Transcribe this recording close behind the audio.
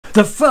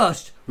the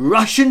first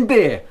Russian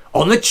beer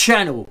on the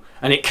channel,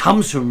 and it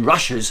comes from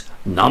Russia's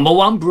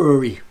 #1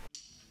 brewery.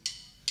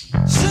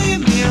 See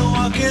me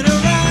walking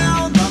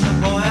around, I'm the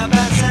boy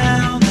about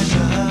town that you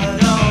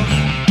heard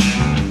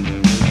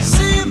of.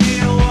 See me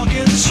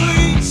walking the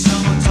streets,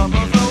 I'm on top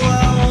of the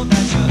world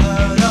that you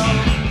heard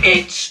of.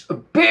 It's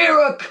beer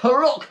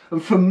o'clock,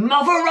 and from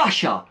Mother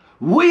Russia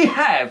we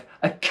have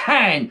a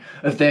can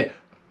of their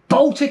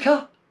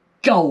Baltika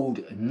Gold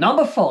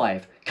number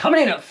 5,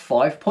 coming in at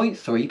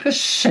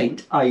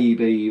 5.3%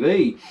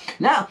 ABV.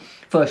 Now,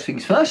 first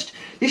things first,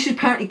 this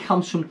apparently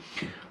comes from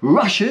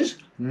Russia's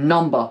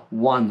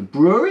 #1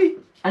 brewery,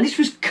 and this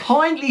was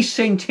kindly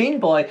sent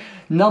in by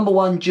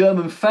 #1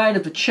 German fan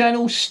of the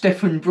channel,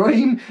 Stefan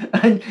Bream,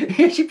 and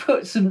he actually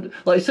put some,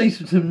 like I say,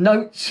 some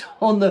notes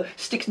on the,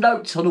 sticks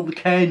notes on all the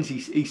cans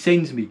he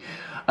sends me,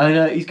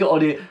 and he's got on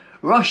here,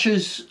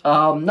 Russia's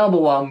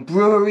 #1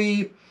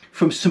 brewery,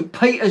 from St.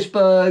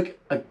 Petersburg,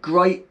 a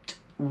great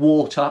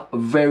water,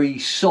 very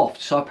soft.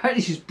 So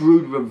apparently this is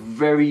brewed with a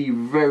very,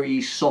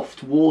 very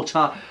soft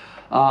water.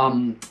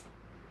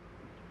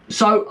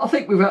 So I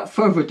think without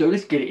further ado,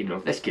 let's get it in a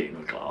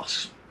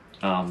glass.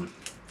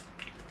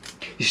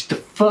 It's the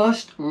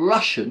first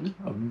Russian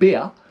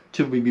beer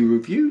to be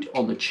reviewed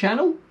on the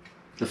channel.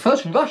 The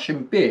first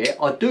Russian beer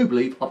I do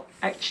believe I've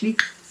actually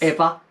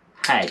ever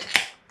had.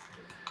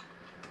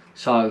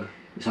 So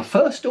it's a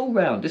first all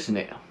round, isn't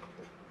it?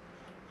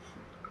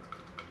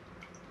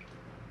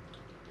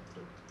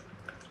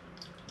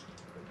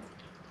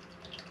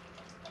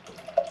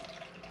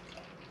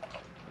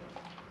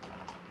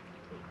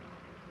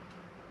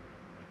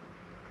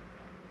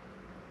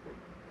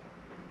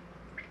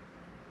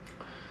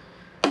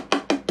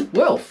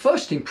 Well,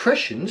 first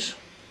impressions,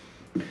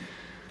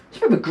 it's a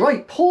bit of a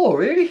great pour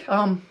really.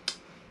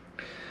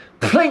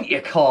 Plenty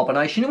of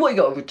carbonation, and what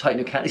you got to take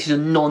into account, this is a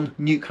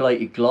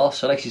non-nucleated glass,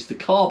 so this is the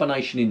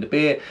carbonation in the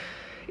beer.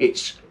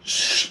 It's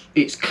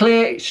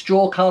clear, it's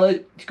straw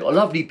coloured, it's got a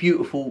lovely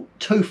beautiful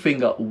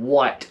 2-finger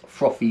white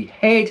frothy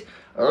head.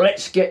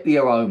 Let's get the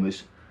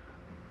aromas.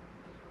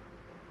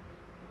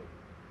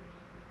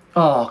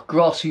 Ah,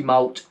 grassy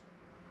malt.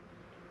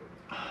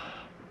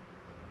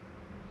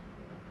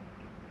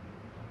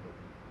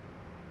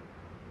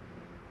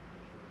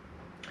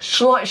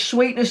 Slight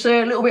sweetness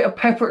there, a little bit of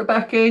pepper at the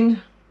back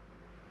end.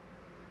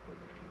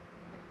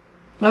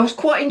 Now what's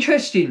quite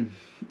interesting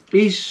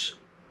is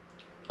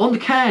on the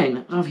can, I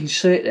don't know if you can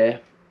see it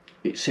there,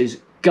 it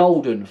says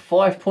golden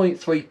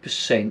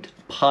 5.3%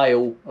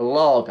 pale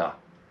lager.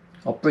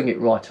 I'll bring it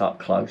right up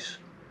close.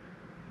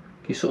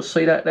 Can you sort of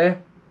see that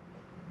there?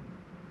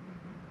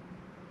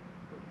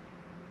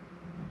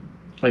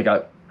 There you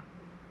go.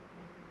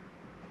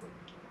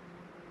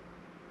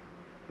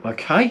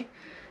 Okay.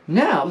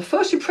 Now, the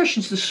first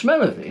impressions, the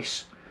smell of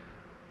this,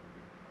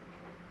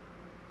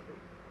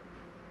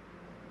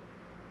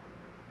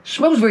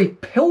 smells very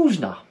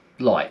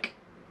Pilsner-like.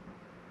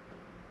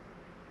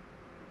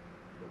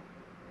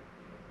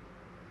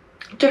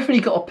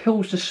 Definitely got a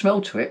Pilsner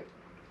smell to it.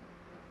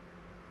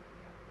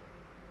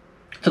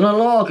 It's a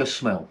lager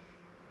smell.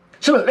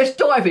 So look, let's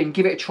dive in,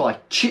 give it a try.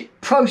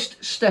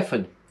 Prost,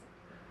 Stefan.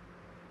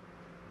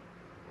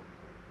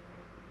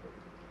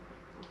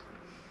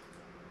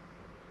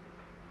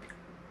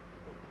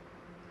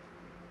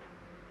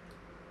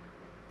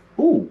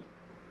 Ooh.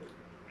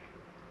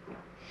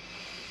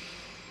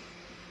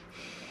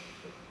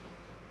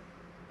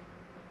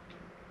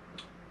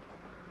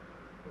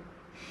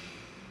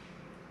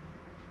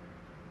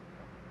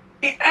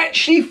 It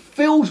actually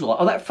feels like,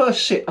 on that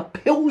first sip, a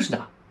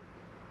Pilsner.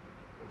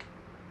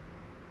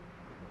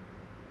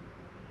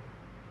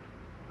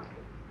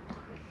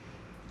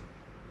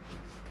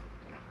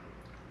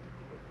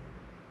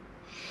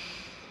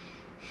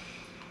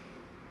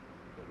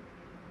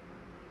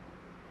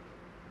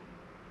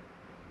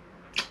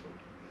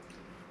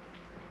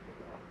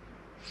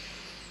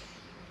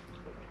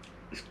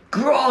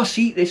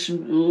 Grassy, there's some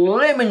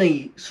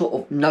lemony sort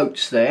of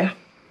notes there.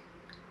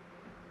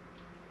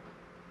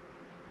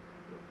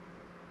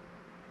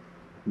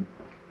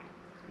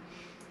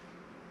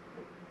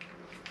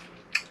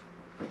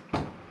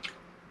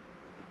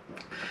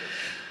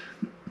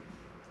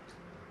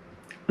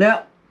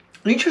 Now,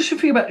 the interesting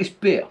thing about this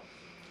beer,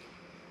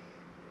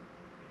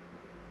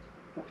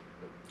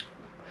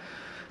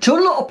 to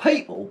a lot of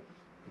people,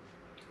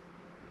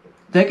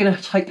 they're going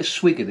to take a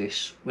swig of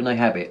this when they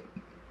have it,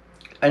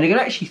 and they're going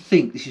to actually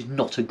think this is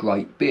not a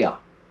great beer.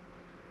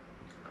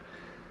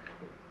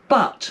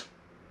 But,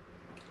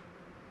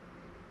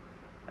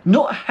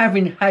 not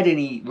having had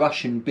any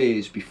Russian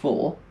beers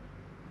before,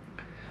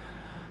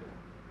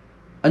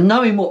 and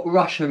knowing what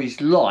Russia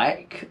is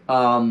like,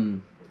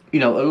 you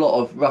know, a lot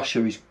of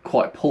Russia is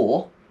quite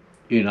poor,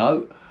 you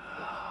know.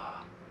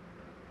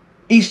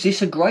 Is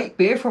this a great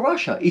beer for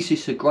Russia? Is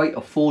this a great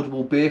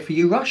affordable beer for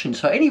you Russians?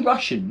 So any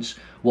Russians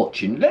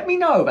watching, let me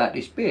know about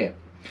this beer.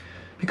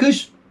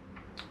 Because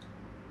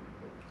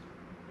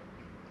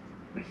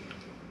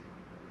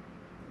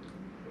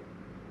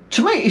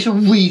to me, it's a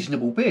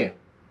reasonable beer.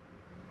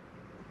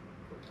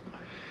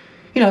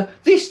 You know,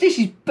 this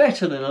is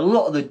better than a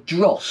lot of the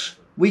dross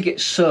we get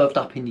served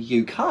up in the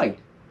UK. You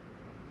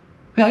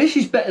know, this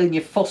is better than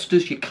your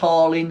Fosters, your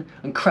Carling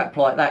and crap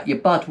like that, your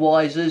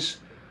Budweisers.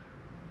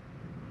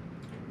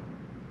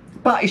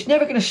 But it's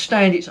never going to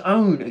stand its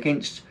own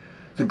against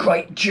the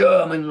great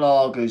German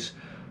lagers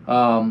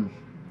and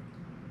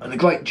the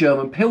great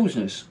German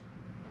pilsners.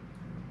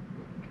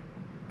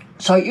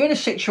 So you're in a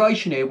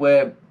situation here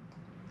where,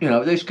 you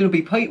know, there's going to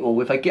be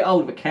people, if they get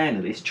hold of a can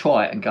of this,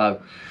 try it and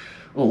go,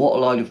 oh, what a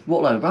load of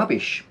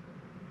rubbish.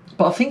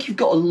 But I think you've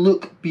got to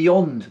look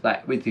beyond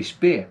that with this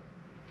beer.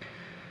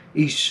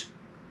 Is,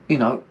 you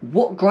know,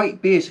 what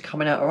great beers are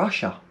coming out of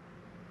Russia?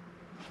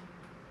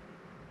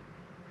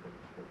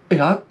 You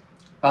know,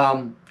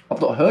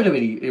 I've not heard of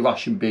any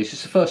Russian beers.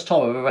 It's the first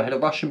time I've ever had a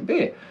Russian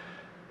beer.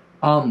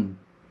 To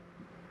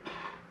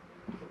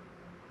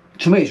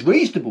me, it's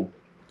reasonable,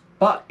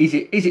 but is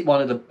it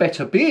one of the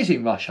better beers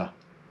in Russia?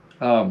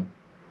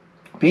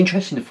 Be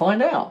interesting to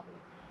find out.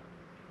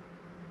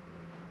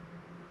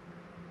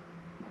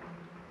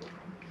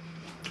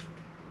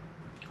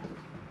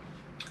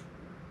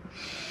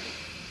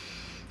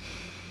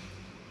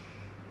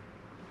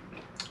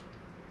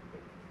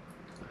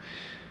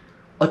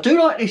 I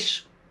do like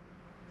this.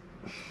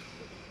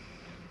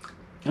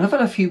 And I've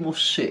had a few more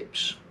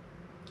sips.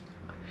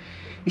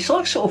 It's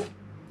like sort of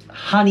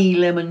honey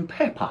lemon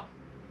pepper,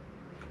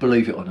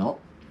 believe it or not.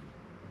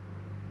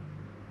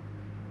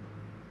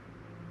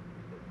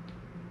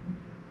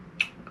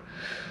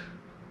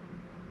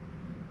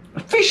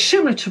 It's very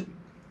similar to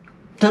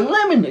the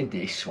lemon in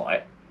this,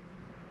 right?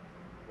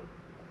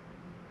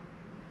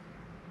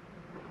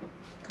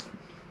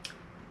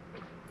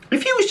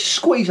 If you was to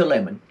squeeze a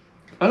lemon,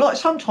 and like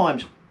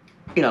sometimes,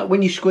 you know,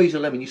 when you squeeze a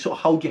lemon, you sort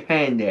of hold your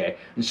hand there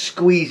and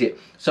squeeze it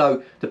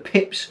so the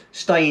pips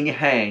stay in your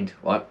hand,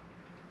 right?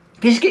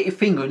 Just get your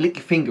finger and lick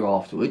your finger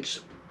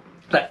afterwards.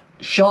 That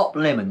sharp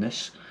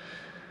lemonness,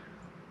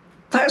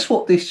 that's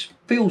what this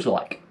feels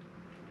like.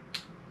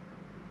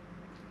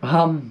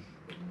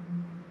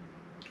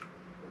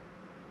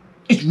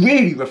 It's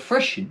really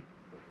refreshing,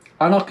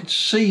 and I could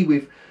see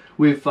with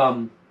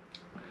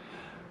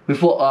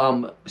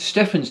what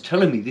Stefan's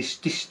telling me,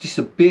 this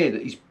a beer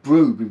that is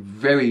brewed with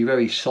very,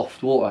 very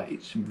soft water.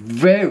 It's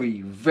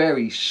very,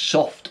 very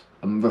soft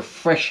and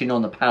refreshing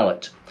on the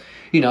palate.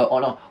 You know,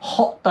 on a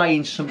hot day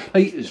in St.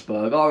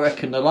 Petersburg, I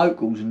reckon the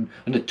locals and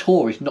the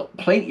tourists knock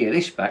plenty of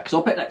this back, because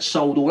I bet that's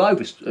sold all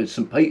over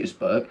St.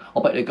 Petersburg.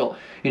 I bet they've got,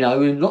 you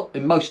know,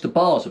 in most of the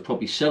bars are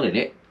probably selling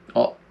it.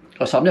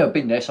 So I've never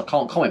been there, so I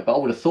can't comment, but I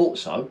would have thought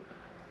so.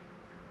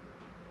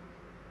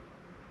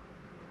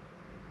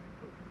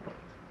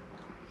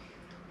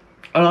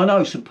 And I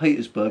know St.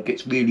 Petersburg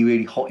gets really,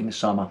 really hot in the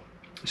summer.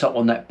 It's up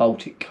on that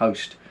Baltic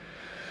coast.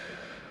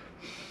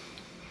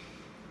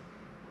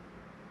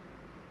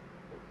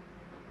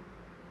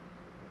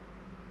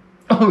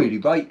 I really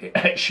rate it,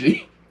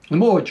 actually. The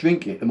more I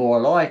drink it, the more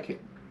I like it.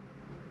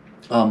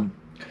 Even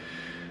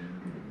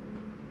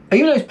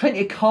though there's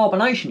plenty of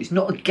carbonation, it's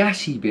not a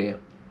gassy beer.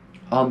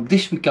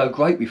 This would go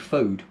great with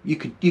food. You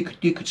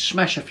could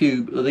smash a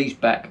few of these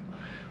back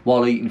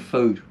while eating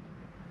food.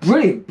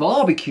 Brilliant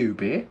barbecue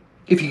beer.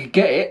 If you could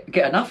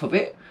get enough of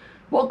it.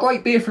 What a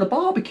great beer for the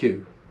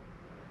barbecue.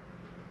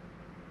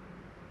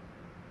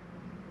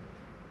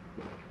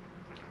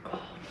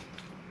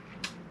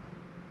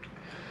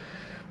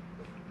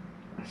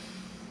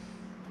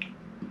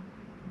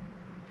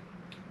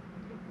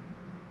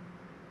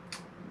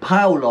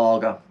 Pale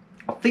lager.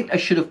 I think they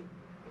should have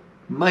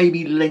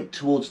maybe leant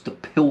towards the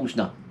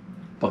Pilsner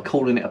by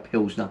calling it a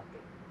Pilsner.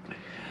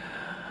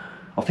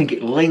 I think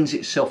it lends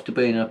itself to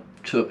being a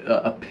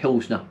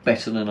Pilsner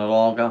better than a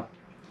lager.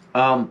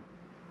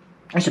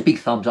 That's a big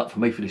thumbs up for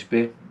me for this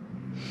beer.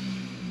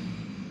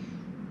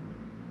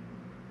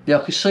 Yeah,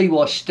 I can see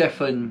why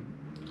Stefan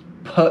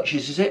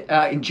purchases it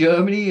out in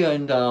Germany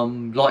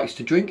and likes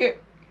to drink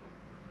it.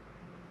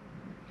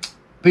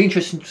 Be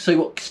interesting to see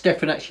what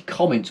Stefan actually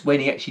comments when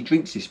he actually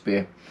drinks this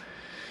beer.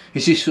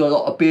 Is this sort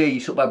of a beer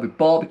you sort of have with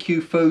barbecue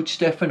food,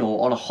 Stefan,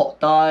 or on a hot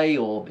day,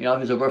 or, you know,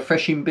 as a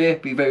refreshing beer?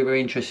 Be very, very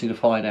interesting to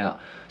find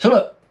out. So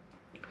look,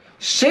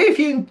 see if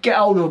you can get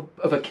hold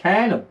of a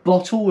can, a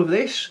bottle of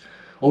this,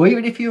 or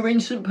even if you're in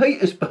St.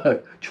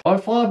 Petersburg, try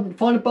and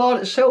find a bar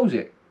that sells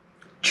it.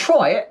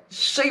 Try it,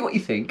 see what you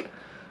think.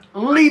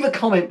 Leave a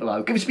comment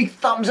below. Give us a big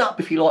thumbs up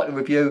if you like the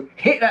review.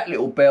 Hit that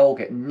little bell,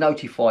 get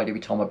notified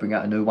every time I bring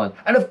out a new one.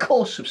 And of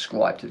course,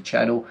 subscribe to the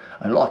channel.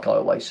 And like I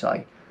always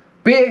say,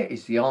 beer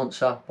is the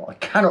answer, but I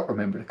cannot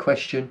remember the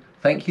question.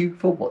 Thank you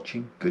for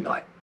watching. Good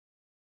night.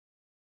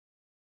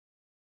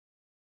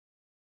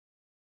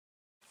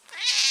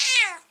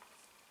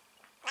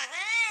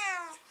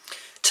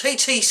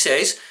 TT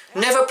says,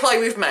 never play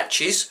with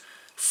matches,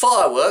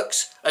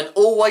 fireworks, and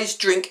always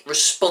drink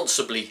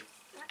responsibly.